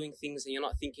brain's just doing things and you're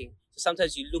not thinking. So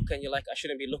sometimes you look and you're like, I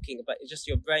shouldn't be looking, but it's just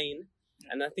your brain.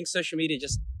 And I think social media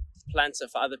just plants it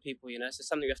for other people, you know. So it's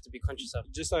something you have to be conscious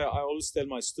of. Just I always tell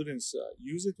my students,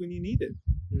 use it when you need it.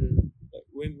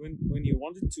 When you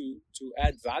wanted to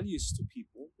add values to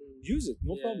people, use it,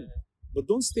 no problem. But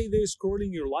don't stay there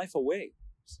scrolling your life away.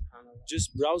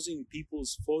 Just browsing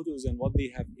people's photos and what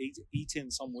they have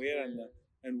eaten somewhere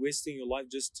and wasting your life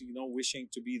just wishing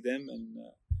to be them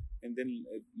and then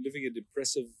living a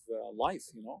depressive life,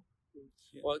 you know.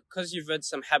 Well, because you've read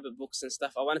some habit books and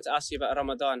stuff, I wanted to ask you about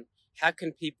Ramadan.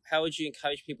 How would you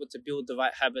encourage people to build the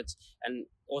right habits and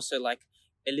also like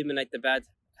eliminate the bad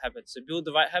habits? So build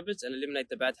the right habits and eliminate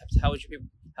the bad habits. How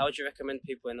would you recommend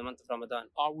people in the month of Ramadan?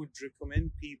 I would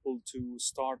recommend people to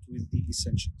start with the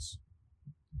essentials.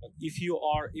 If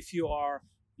you are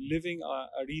living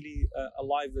a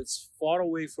life that's far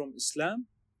away from Islam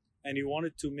and you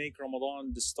wanted to make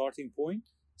Ramadan the starting point,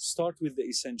 start with the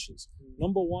essentials.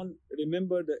 Number one,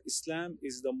 remember that Islam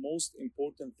is the most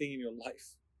important thing in your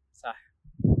life.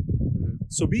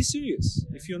 So be serious.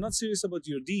 If you're not serious about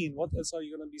your deen, what else are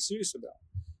you going to be serious about?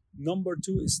 Number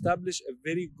two, establish a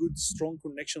very good, strong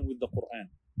connection with the Quran.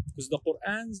 Because the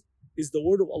Quran is the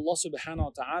word of Allah subhanahu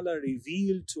wa ta'ala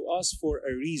revealed to us for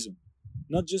a reason.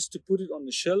 Not just to put it on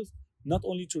the shelf, not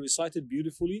only to recite it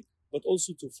beautifully, but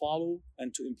also to follow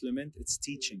and to implement its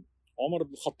teaching. Umar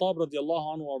ibn Khattab radiallahu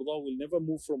anhu arda will never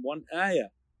move from one ayah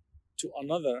to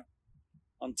another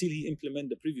until he implement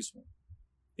the previous one.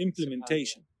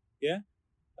 Implementation. Yeah?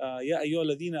 Ya ayyuha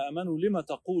alladhina amanu lima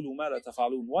taqulu ma la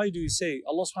taf'alun. Why do you say,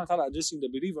 Allah subhanahu wa ta'ala addressing the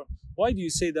believer, why do you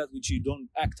say that which you don't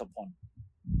act upon?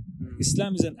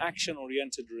 Islam is an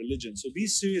action-oriented religion. So be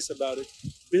serious about it.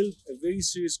 Build a very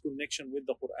serious connection with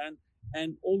the Quran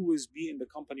and always be in the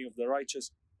company of the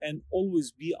righteous and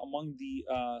always be among the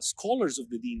scholars of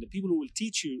the deen, the people who will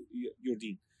teach you your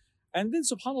deen. And then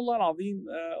subhanallah al-azim,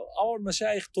 our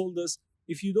mashayikh told us,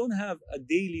 if you don't have a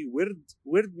daily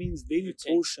wird means daily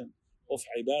portion of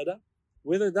ibadah,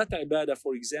 whether that ibadah,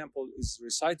 for example, is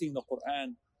reciting the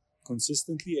Quran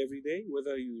consistently every day,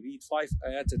 whether you read 5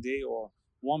 ayat a day or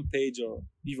 1 page or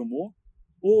even more,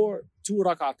 or 2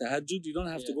 rak'at tahajjud, you don't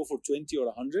have to go for 20 or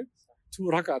 100, 2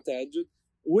 rak'at tahajjud,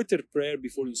 witr prayer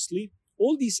before you sleep.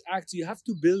 All these acts, you have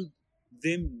to build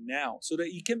them now so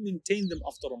that you can maintain them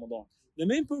after Ramadan. The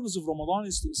main purpose of Ramadan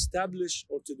is to establish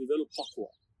or to develop taqwa,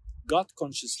 God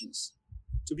consciousness,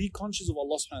 to be conscious of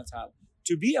Allah subhanahu wa ta'ala,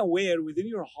 to be aware within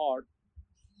your heart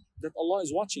that Allah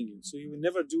is watching you, so you will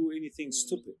never do anything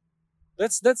stupid.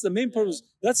 That's the main purpose.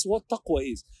 That's what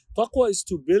taqwa is. Taqwa is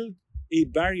to build a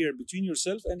barrier between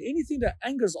yourself and anything that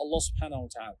angers Allah subhanahu wa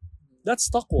ta'ala. That's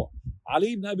taqwa.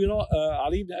 Ali ibn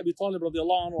Abi Talib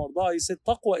radiallahu anhu arda, he said,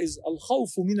 taqwa is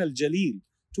al-khawfu min al-jaleel,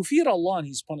 to fear Allah and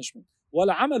His punishment.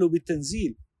 Wal-amalu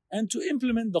bil-tanzeel, and to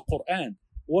implement the Quran.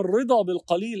 Wal-rida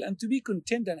bil-qaleel, and to be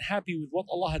content and happy with what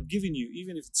Allah had given you,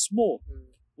 even if it's small.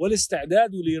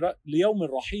 Wal-ista'dadu liyawm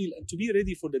al-raheel, and to be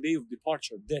ready for the day of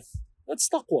departure, death. That's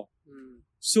taqwa. Mm.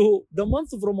 So the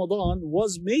month of Ramadan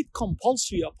was made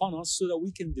compulsory upon us so that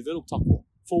we can develop taqwa.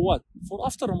 For what? For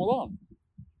after Ramadan.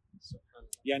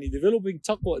 Subhanallah. Yani developing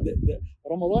taqwa. The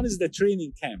Ramadan is the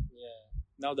training camp. Yeah.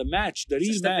 Now the match, the It's a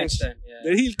real stepping match, stone, yeah.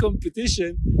 the real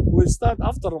competition will start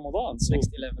after Ramadan. So, Next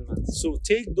 11 months. so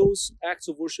take those acts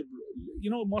of worship.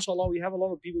 You know, mashallah, we have a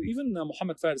lot of people. Even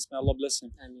Muhammad Faris, may Allah bless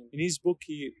him. I mean, In his book,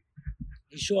 he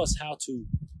shows us how to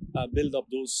build up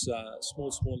those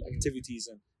small activities,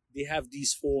 and they have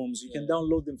these forms. You can Yeah.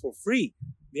 download them for free.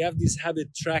 They have this habit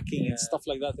tracking and Yeah. stuff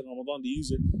like that in Ramadan. They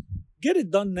use it. Get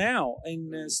it done now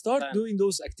and start Plan. doing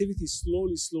those activities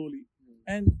slowly. Mm.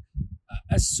 And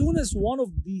as soon as one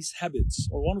of these habits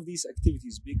or one of these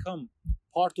activities become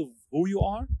part of who you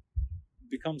are,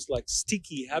 becomes like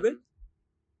sticky habit,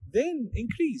 then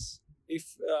increase. If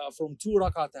from 2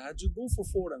 rak'ah tahajjud, go for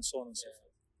 4 and so on and so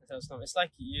forth. It's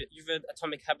like you've read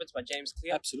Atomic Habits by James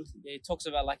Clear. Absolutely. Yeah, he talks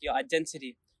about like your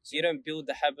identity. So you don't build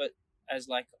the habit as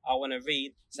like I want to read.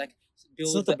 It's like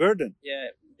build. It's not a burden.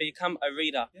 Become a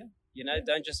reader. Yeah. You know,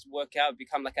 don't just work out.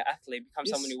 Become like an athlete. Become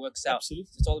Yes, someone who works out.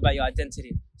 Absolutely. It's all about your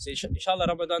identity. So inshallah,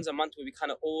 Ramadan's a month where we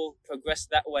kind of all progress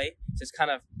that way. So it's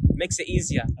kind of makes it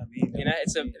easier. You know,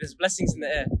 there's blessings in the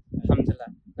air. Alhamdulillah.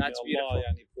 That's beautiful.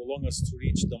 Allah prolong us to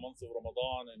reach the month of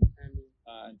Ramadan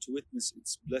and to witness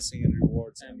its blessing and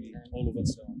rewards. Ameen. All of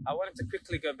us. I wanted to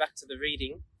quickly go back to the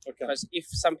reading Okay. because if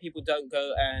some people don't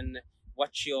go and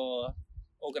watch your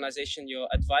organization, your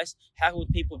advice, how would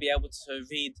people be able to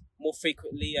read more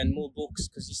frequently and more books?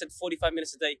 Because you said 45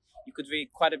 minutes a day, you could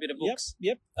read quite a bit of books.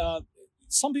 Yep.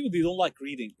 Some people, they don't like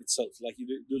reading itself. Like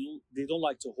they don't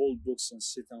like to hold books and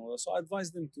sit and all that. So I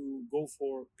advise them to go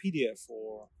for PDF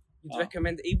or. You'd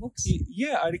recommend ebooks?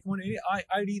 Yeah, I recommend it.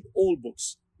 I read all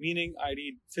books, meaning I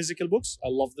read physical books. I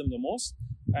love them the most.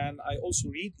 And I also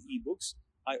read ebooks.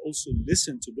 I also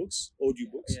listen to books,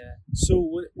 audiobooks. Yeah. So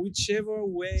whichever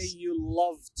way you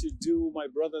love to do, my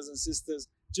brothers and sisters,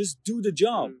 just do the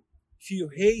job. If you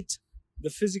hate the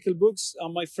physical books,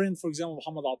 my friend, for example,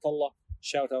 Muhammad Atallah,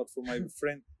 shout out for my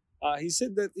friend, he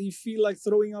said that he feel like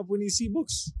throwing up when he see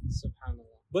books. Subhanallah.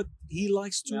 But he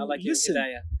likes to I like listen.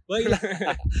 Hidayah.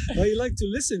 But he like to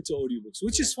listen to audiobooks,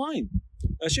 which is fine.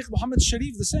 Sheikh Muhammad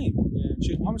Sharif the same.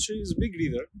 Sheikh Muhammad Sharif is a big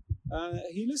reader.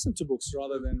 He listened to books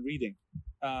rather than reading.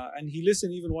 And he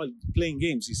listened even while playing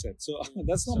games, he said. So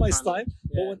that's not my style.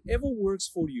 But whatever works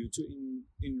for you to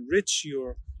enrich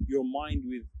your mind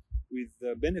with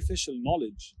beneficial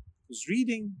knowledge. Because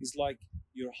reading is like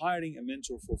you're hiring a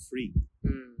mentor for free.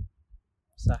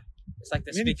 It's like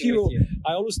they're Many speaking people, with you.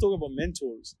 I always talk about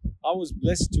mentors. I was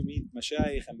blessed to meet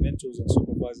mashayikh and mentors and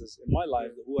supervisors in my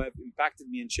life who have impacted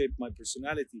me and shaped my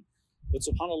personality. But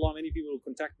subhanAllah, many people will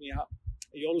contact me.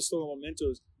 You always talk about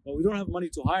mentors. But we don't have money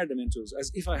to hire the mentors.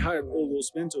 As if I hired all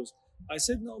those mentors. I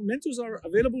said, no, mentors are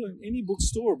available in any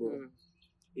bookstore, bro.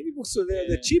 Any bookstore, they're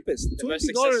the cheapest. The most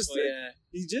 $20.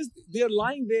 successful, They're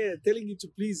lying there telling you to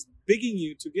please, begging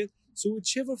you to get. So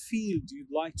whichever field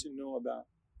you'd like to know about,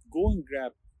 go and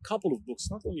grab a couple of books,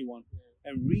 not only one,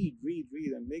 and read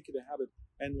and make it a habit.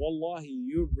 And wallahi,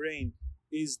 your brain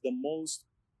is the most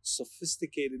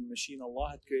sophisticated machine Allah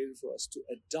had created for us to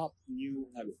adopt new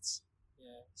habits.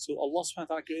 So Allah subhanahu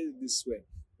wa ta'ala created this way.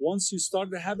 Once you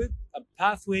start the habit, a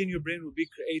pathway in your brain will be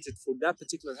created for that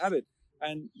particular habit.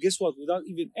 And guess what? Without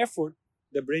even effort,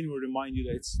 the brain will remind you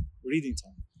that it's reading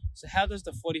time. So how does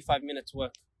the 45 minutes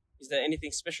work? Is there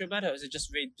anything special about it, or is it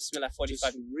just read Bismillah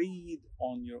 45? Just read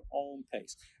on your own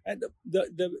pace. And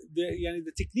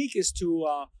the technique is to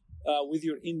with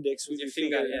your index, with your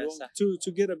finger,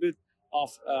 to get a bit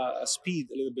of speed,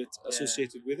 a little bit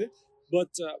associated with it. But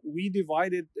we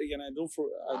divided.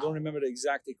 I don't remember the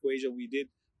exact equation we did,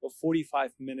 but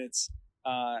 45 minutes.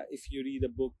 If you read a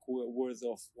book worth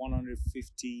of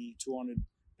 150, 200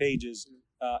 pages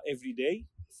every day,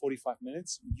 45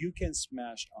 minutes, you can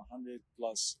smash 100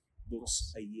 plus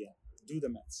books a year. Do the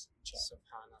maths.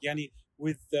 Yani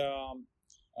with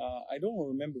I don't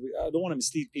remember. I don't want to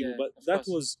mislead people, but that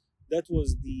was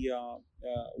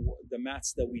the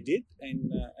maths that we did,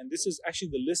 and this is actually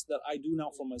the list that I do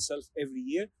now for myself every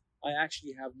year. I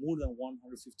actually have more than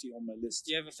 150 on my list.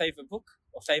 Do you have a favorite book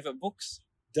or favorite books?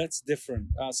 That's different.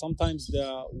 Sometimes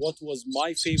what was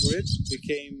my favorite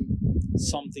became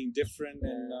something different,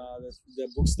 and the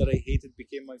books that I hated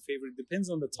became my favorite. Depends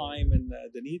on the time and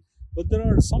the need. But there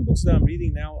are some books that I'm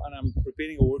reading now, and I'm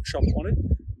preparing a workshop on it.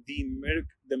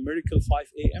 The Miracle 5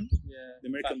 a.m., the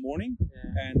Miracle Morning,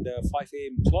 and 5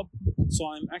 a.m. Club. So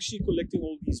I'm actually collecting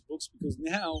all these books because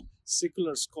now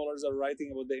secular scholars are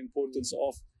writing about the importance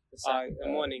of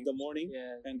the morning,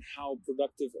 and how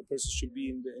productive a person should be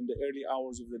in the early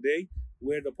hours of the day,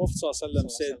 where the Prophet ﷺ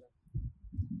said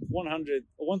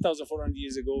 1,400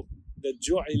 years ago, that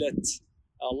ju'ilat,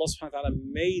 Allah subhanahu wa ta'ala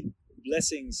made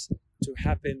blessings to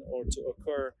happen or to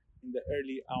occur in the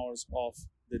early hours of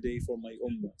the day for my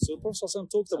ummah. So the Prophet ﷺ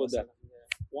talked about that.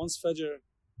 Once Fajr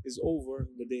is over,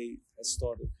 the day has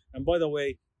started. And by the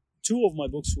way, 2 of my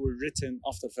books were written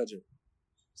after Fajr.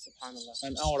 SubhanAllah.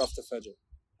 An hour after Fajr.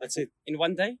 That's it. In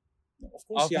one day? No, of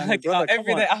course, Oh, yani, brother, every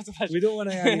come day on. after Fajr. We don't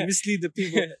want to mislead the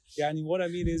people. Yani, what I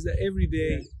mean is that every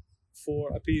day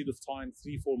for a period of time,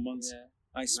 3-4 months,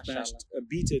 I smashed. A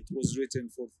Beat It was written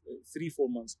for 3-4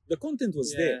 months. The content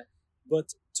was there,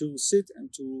 but to sit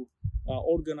and to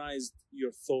organize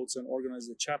your thoughts and organize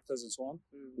the chapters and so on,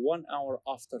 1 hour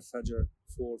after Fajr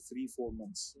for 3-4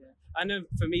 months. I know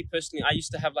for me personally, I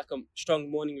used to have like a strong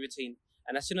morning routine.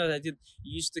 And as soon as I did,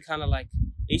 you used to kind of like,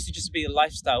 it used to just be a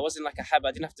lifestyle. It wasn't like a habit.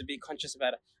 I didn't have to be conscious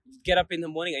about it. You'd get up in the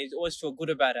morning and you'd always feel good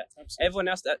about it. Absolutely. Everyone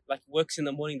else that like works in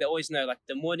the morning, they always know like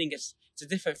the morning it's a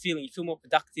different feeling. You feel more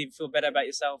productive, you feel better about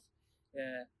yourself.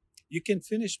 Yeah. You can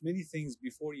finish many things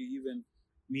before you even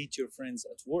meet your friends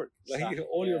at work. Like Exactly.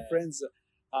 all your friends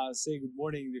say good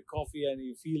morning, the coffee, and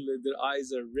you feel that their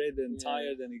eyes are red and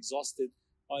tired and exhausted.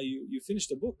 You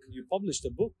finished a book, you published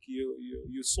a book,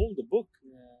 you sold a book.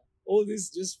 All this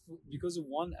just because of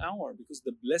 1 hour, because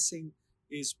the blessing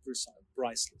is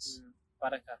priceless.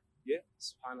 Barakah. Yeah.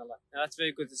 SubhanAllah. Now, that's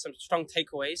very good. There's some strong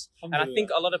takeaways. And I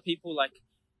think a lot of people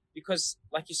because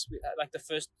like the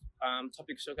first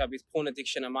topic we spoke about with porn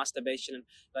addiction and masturbation and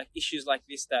like issues like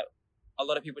this that a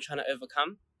lot of people are trying to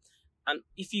overcome. And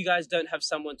if you guys don't have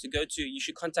someone to go to, you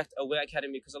should contact Aware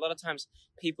Academy, because a lot of times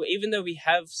people, even though we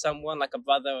have someone like a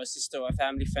brother or a sister or a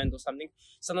family friend or something,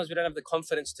 sometimes we don't have the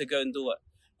confidence to go and do it.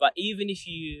 But even if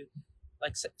you,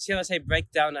 like, see how I say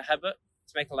break down a habit,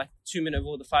 to make a like 2-minute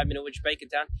rule, the 5-minute, which break it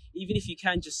down, even if you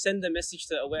can, just send a message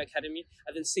to Aware Academy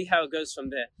and then see how it goes from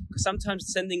there. Because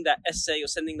sometimes sending that essay or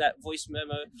sending that voice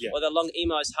memo or the long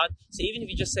email is hard. So even if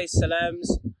you just say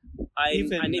salams, I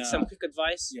need some quick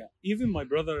advice. Yeah, even my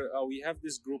brother, we have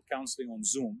this group counseling on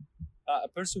Zoom. A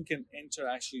person can enter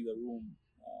actually the room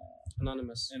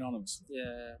anonymously.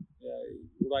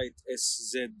 Write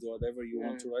SZ, whatever you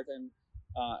want to write,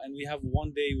 and we have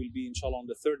one day will be inshallah on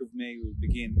the 3rd of May we'll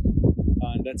begin,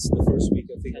 and that's the first week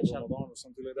I think of Ramadan or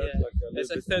something like that. Like it's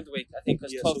the 3rd week I think,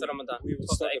 because 12th Ramadan. We will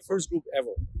start the first group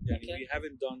ever. We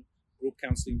haven't done group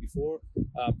counseling before.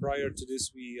 Prior to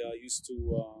this, we used to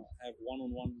have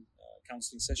one-on-one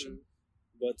counseling session,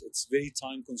 but it's very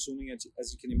time consuming as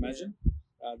you can imagine.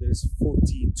 There's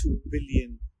 42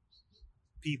 billion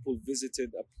people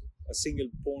visited a single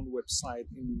porn website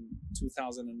in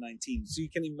 2019, so you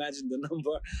can imagine the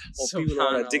number of people who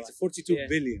are addicted. 42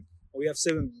 billion. We have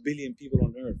 7 billion people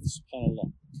on earth,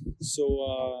 subhanallah.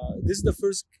 So this is the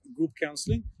first group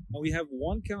counseling, and we have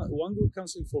one group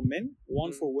counseling for men,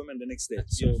 one for women the next day.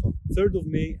 That's so beautiful. 3rd of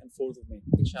May and 4th of May.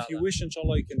 Inshallah. If you wish,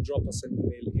 inshallah, you can drop us an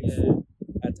email info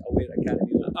at Aware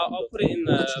Academy. I'll put it in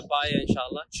the bio,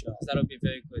 inshallah. That'll be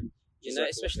very good. You know,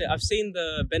 especially I've seen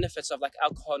the benefits of like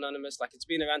Alcohol Anonymous. Like it's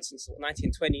been around since the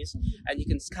 1920s, and you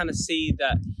can kind of see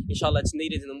that, inshallah, it's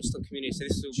needed in the Muslim community. So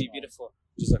this will be beautiful.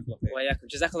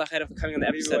 Jazakallah khairan for coming on the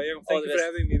episode. Thank you for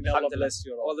having me. May Allah bless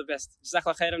you all. All the best.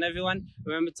 Jazakallah khairan, everyone.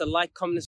 Remember to like, comment,